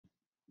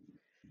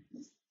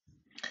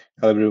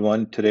Hello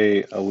everyone,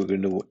 today we're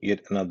going to do yet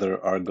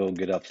another Argo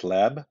GitOps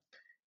lab.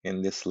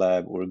 In this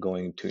lab, we're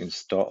going to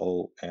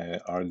install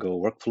Argo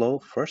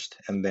workflow first,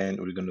 and then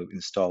we're going to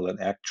install an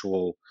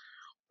actual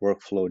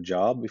workflow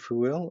job, if you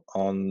will,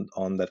 on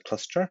that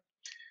cluster,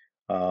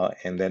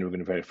 and then we're going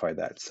to verify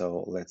that.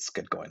 So let's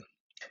get going.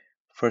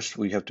 First,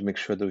 we have to make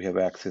sure that we have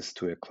access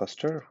to a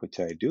cluster, which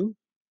I do.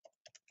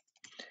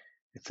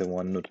 It's a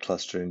one node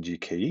cluster in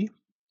GKE.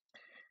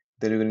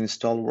 Then we're going to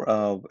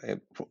install,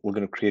 we're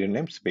going to create a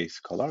namespace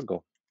called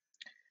Argo.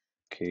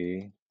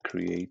 Okay,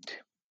 create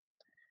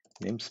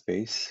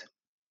namespace.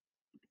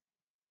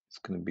 It's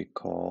going to be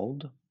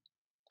called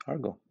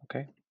Argo,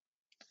 okay?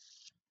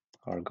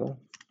 Argo.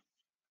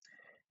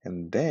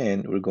 And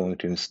then we're going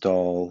to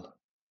install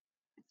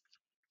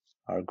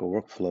Argo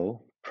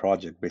workflow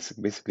project,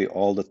 basically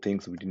all the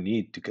things we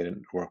need to get a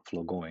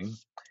workflow going.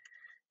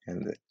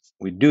 And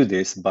we do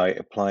this by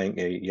applying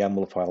a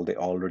YAML file they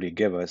already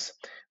give us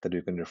that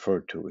we can refer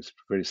to. It's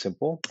very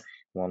simple,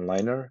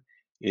 one-liner.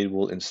 It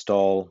will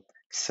install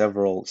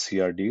several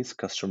CRDs,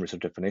 custom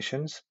resource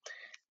definitions.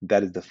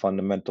 That is the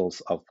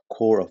fundamentals of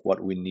core of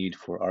what we need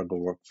for Argo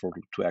workflow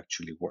to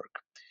actually work.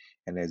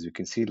 And as you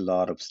can see, a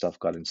lot of stuff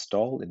got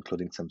installed,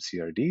 including some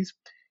CRDs.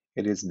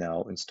 It is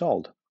now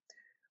installed.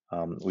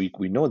 We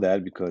know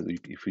that because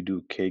if we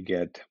do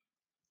kget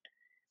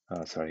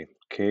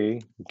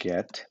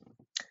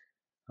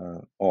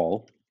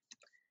all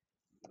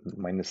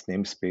minus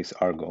namespace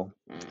Argo,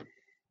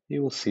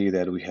 you will see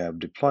that we have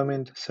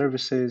deployment,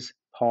 services,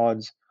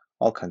 pods,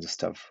 all kinds of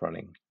stuff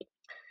running.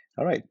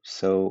 All right,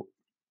 so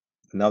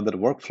now that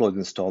workflow is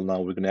installed, now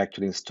we're going to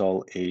actually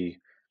install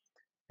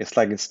it's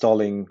like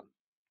installing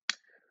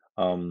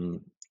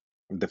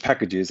the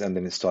packages and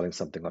then installing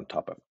something on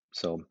top of it.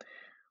 So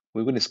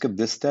we're going to skip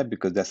this step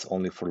because that's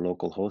only for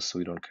localhost, so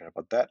we don't care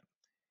about that.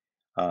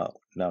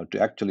 Now,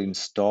 to actually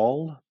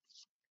install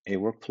a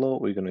workflow,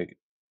 we're going to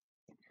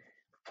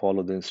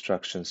follow the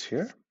instructions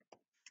here.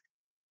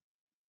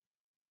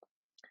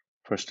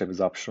 First step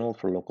is optional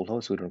for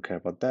localhost, we don't care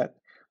about that.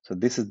 So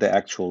this is the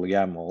actual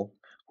YAML,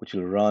 which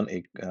will run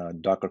a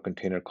Docker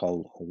container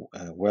called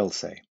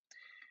whalesay.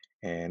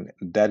 And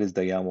that is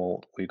the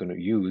YAML we're going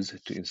to use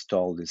to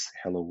install this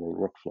hello world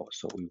workflow.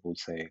 So we will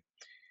say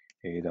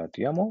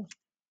a.yaml.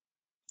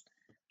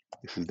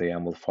 This is the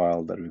YAML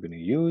file that we're going to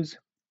use.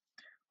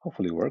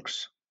 Hopefully it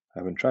works. I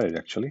haven't tried it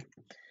actually.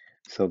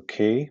 So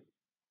k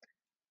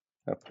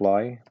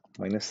apply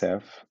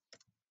 -f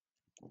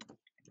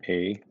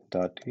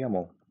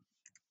a.yaml.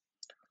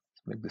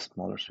 Let's make this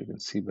smaller so you can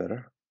see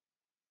better.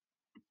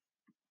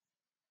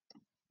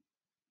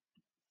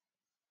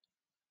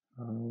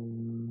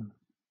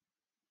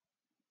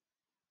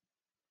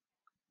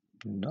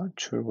 Not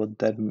sure what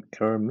that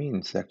error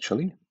means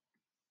actually.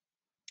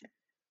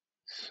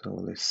 So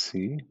let's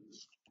see.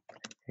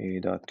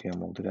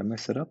 A.yaml, did I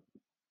mess it up?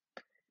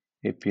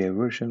 API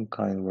version,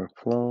 client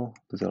workflow,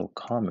 these are all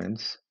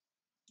comments.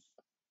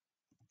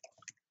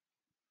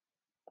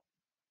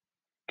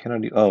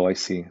 Cannot, oh, I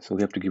see. So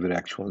we have to give it an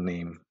actual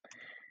name.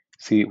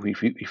 See,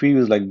 if we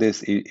use like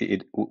this,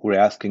 we're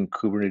asking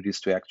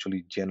Kubernetes to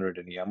actually generate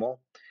a YAML,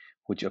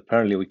 which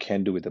apparently we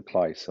can't do with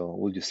apply. So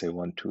we'll just say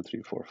 1, 2,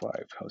 3, 4,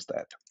 5. How's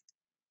that?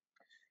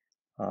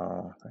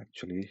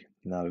 Actually,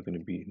 now we're going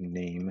to be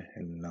name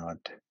and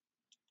not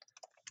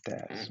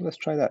that. So let's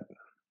try that.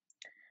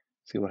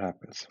 See what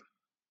happens.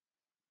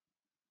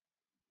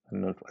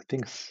 I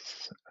think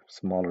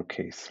smaller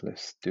case.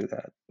 Let's do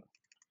that.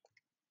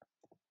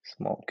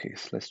 Small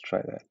case. Let's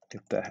try that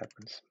if that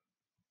happens.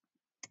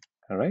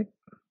 All right.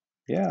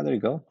 Yeah, there you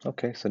go.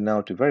 Okay, so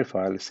now to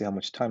verify, let's see how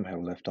much time I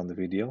have left on the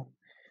video.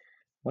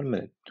 1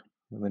 minute,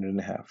 1.5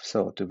 minutes.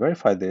 So to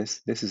verify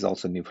this is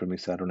also new for me,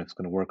 so I don't know if it's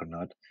going to work or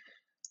not.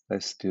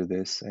 Let's do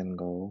this and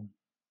go.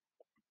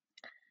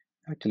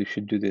 Actually,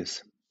 should do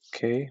this.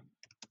 K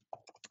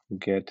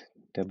get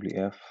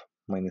wf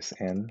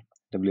 -n,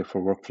 wf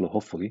for workflow,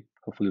 hopefully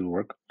it'll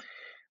work,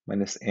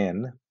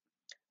 -n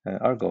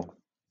Argo.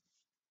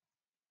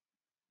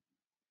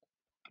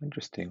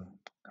 Interesting.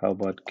 How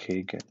about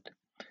kget?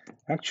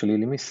 Actually,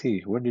 let me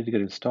see. Where did it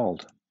get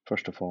installed?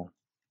 First of all.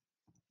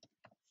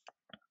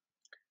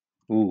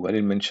 Ooh, I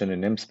didn't mention a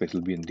namespace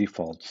will be in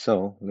default.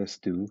 So let's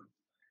do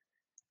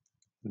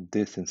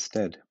this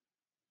instead.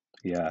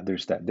 Yeah,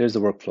 there's that. There's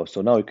the workflow.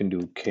 So now we can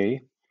do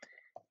k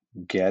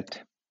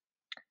get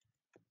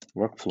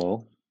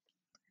workflow.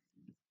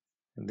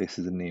 And this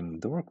is the name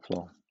of the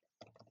workflow.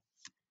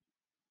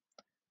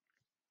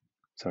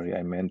 Sorry,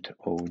 I meant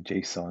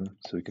JSON.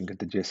 So we can get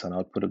the JSON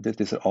output of this.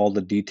 These are all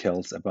the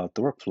details about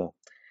the workflow.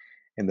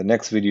 In the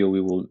next video,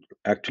 we will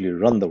actually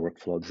run the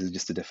workflow. This is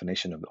just a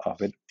definition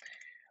of it.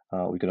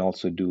 We can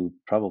also do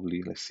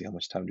probably, let's see how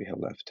much time do we have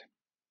left.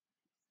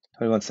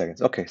 21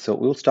 seconds. Okay, so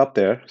we'll stop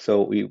there.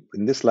 So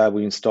in this lab,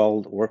 we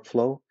installed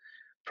workflow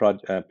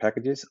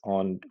packages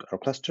on our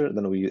cluster.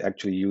 Then we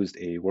actually used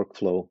a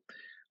workflow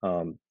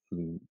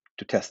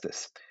to test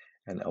this.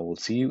 And I will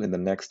see you in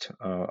the next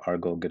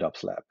Argo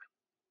GitOps lab.